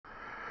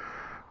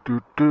Do,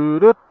 do,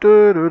 do,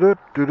 do, do, do,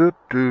 do, do,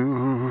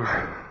 do.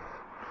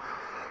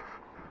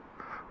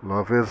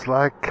 Love is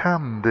like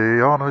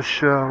candy on a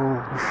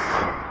shelf.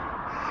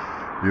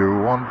 You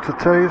want to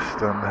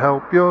taste and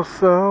help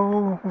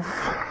yourself.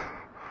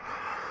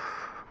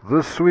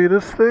 The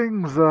sweetest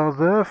things are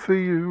there for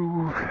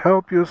you.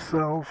 Help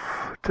yourself,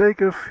 take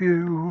a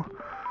few.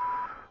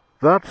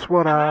 That's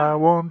what I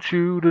want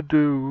you to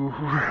do.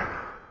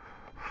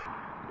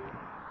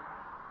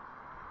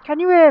 Can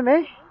you hear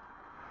me?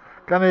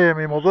 Can you hear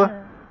me,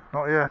 Mother?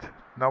 Not yet.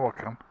 Now I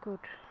can. Good.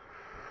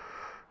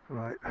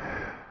 Right.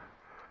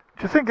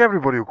 Do you think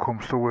everybody who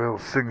comes to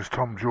Wales sings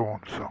Tom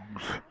Jones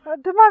songs?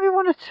 There might be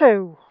one or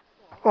two.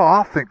 Oh,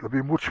 I think there'll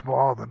be much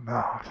more than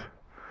that.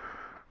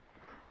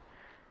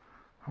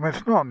 I mean,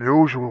 it's not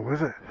unusual,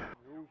 is it?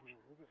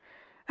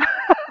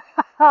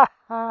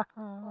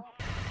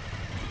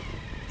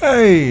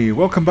 Hey,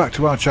 welcome back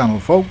to our channel,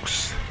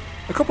 folks.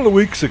 A couple of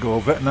weeks ago,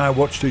 Vet and I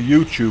watched a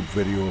YouTube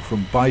video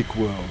from Bike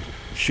World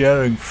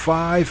sharing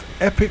 5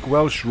 epic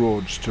Welsh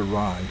roads to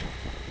ride.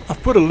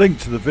 I've put a link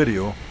to the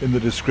video in the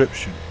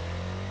description.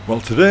 Well,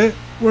 today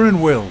we're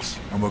in Wales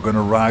and we're going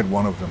to ride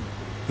one of them.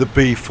 The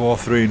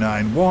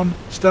B4391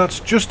 starts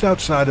just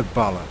outside of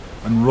Bala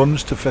and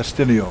runs to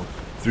Ffestiniog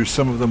through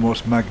some of the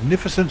most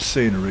magnificent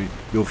scenery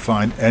you'll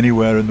find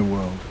anywhere in the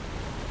world.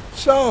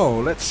 So,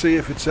 let's see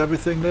if it's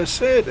everything they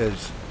say it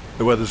is.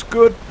 The weather's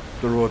good,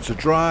 the roads are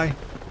dry,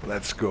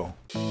 let's go.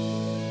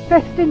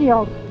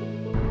 Ffestiniog.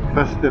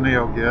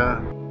 Ffestiniog,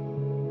 yeah.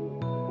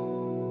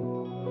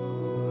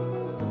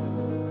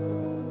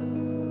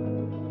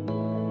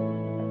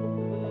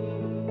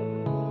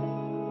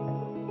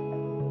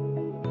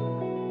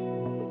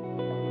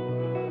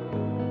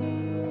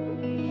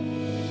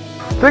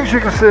 Things you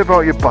can say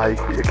about your bike,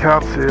 but you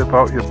can't say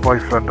about your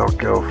boyfriend or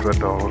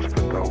girlfriend or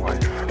husband or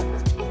wife.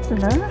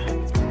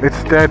 Dunno.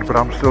 It's dead, but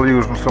I'm still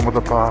using some of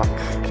the parts.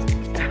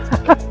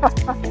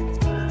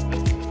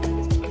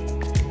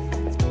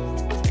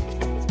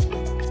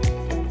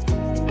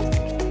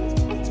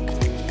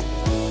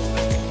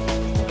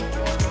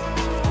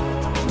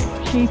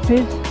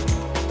 Cheapies.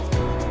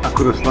 I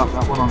could have slapped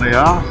that one on the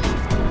arse.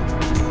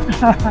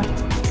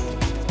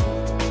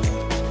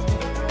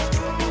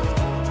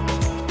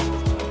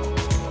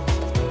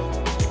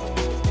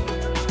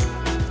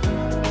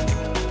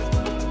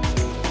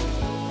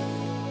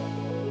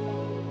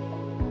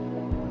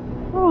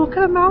 Oh, look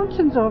at the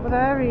mountains over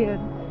there, Ian.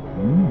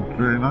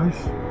 Very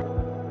nice.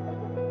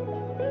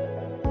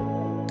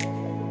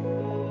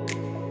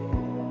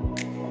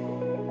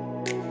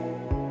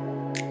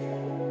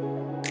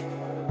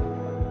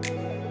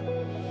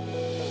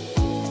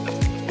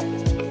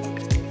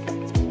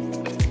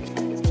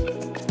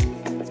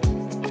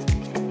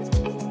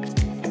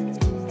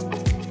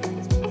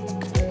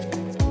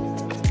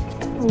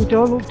 Oh,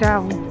 don't look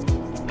down.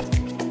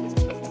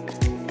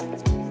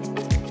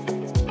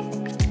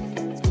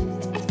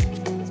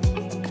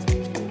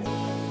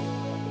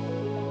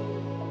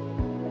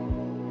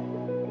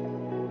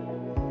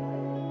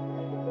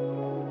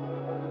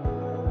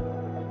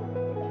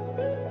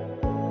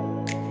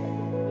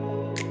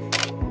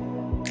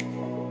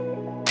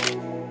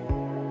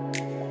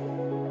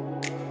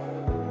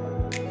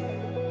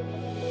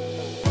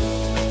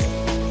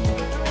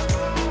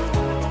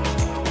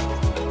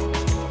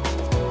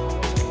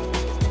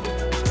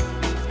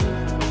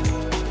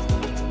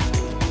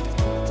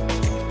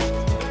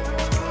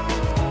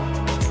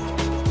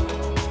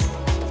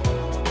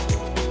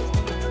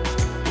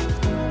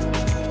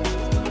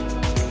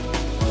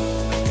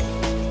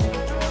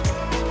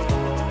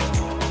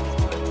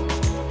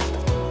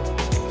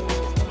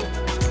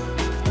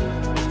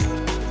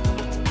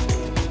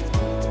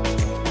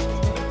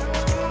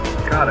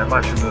 I can't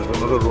imagine there's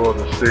another road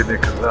as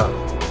scenic as that.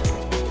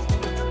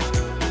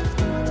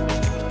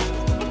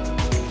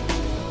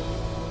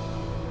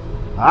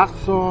 I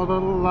saw the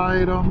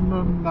light on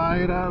the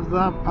night as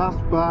I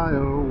passed by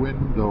a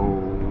window.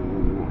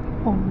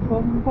 Bum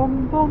bum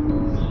bum bum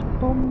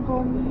bum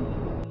bum.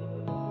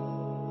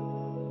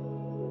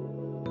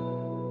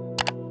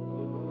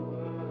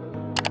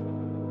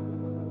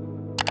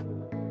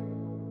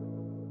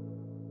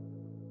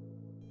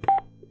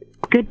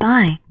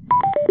 Goodbye.